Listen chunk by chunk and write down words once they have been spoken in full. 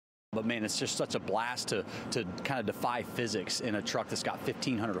But man, it's just such a blast to kind of defy physics in a truck that's got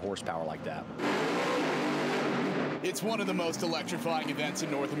 1,500 horsepower like that. It's one of the most electrifying events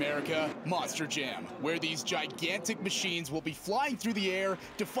in North America, Monster Jam, where these gigantic machines will be flying through the air,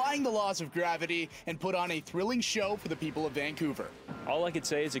 defying the laws of gravity, and put on a thrilling show for the people of Vancouver. All I could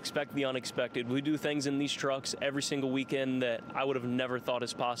say is expect the unexpected. We do things in these trucks every single weekend that I would have never thought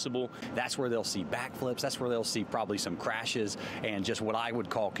is possible. That's where they'll see backflips. That's where they'll see probably some crashes and just what I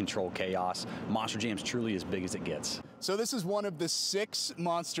would call controlled chaos. Monster Jam's truly as big as it gets. So this is one of the 6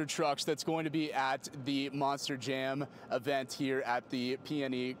 monster trucks that's going to be at the Monster Jam event here at the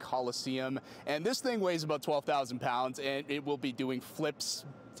Pacific Coliseum. And this thing weighs about 12,000 pounds, and it will be doing flips,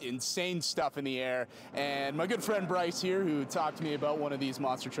 insane stuff in the air. And my good friend Bryce here, who talked to me about one of these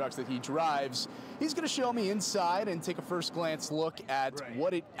monster trucks that he drives, he's going to show me inside and take a first glance look at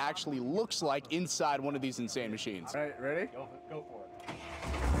what it actually looks like inside one of these insane machines. All right, ready? Go for it.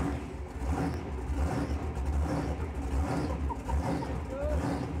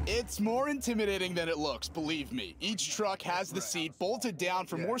 It's more intimidating than it looks, believe me. Each truck has the seat bolted down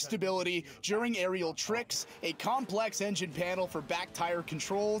for more stability during aerial tricks, a complex engine panel for back tire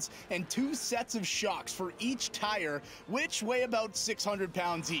controls, and 2 sets of shocks for each tire, which weigh about 600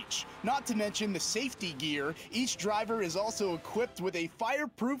 pounds each. Not to mention the safety gear. Each driver is also equipped with a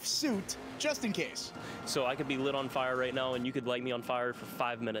fireproof suit, just in case. So I could be lit on fire right now and you could light me on fire for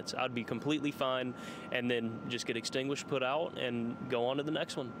 5 minutes. I'd be completely fine and then just get extinguished, put out, and go on to the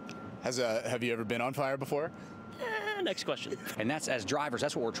next one. Have you ever been on fire before? Next question. And that's, as drivers,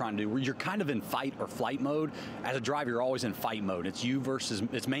 that's what we're trying to do. You're kind of in fight or flight mode. As a driver, you're always in fight mode.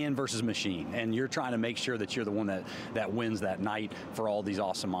 It's man versus machine. And you're trying to make sure that you're the one that wins that night for all these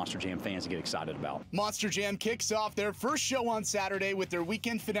awesome Monster Jam fans to get excited about. Monster Jam kicks off their first show on Saturday with their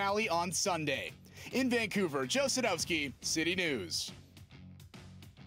weekend finale on Sunday. In Vancouver, Joe Sadowski, City News.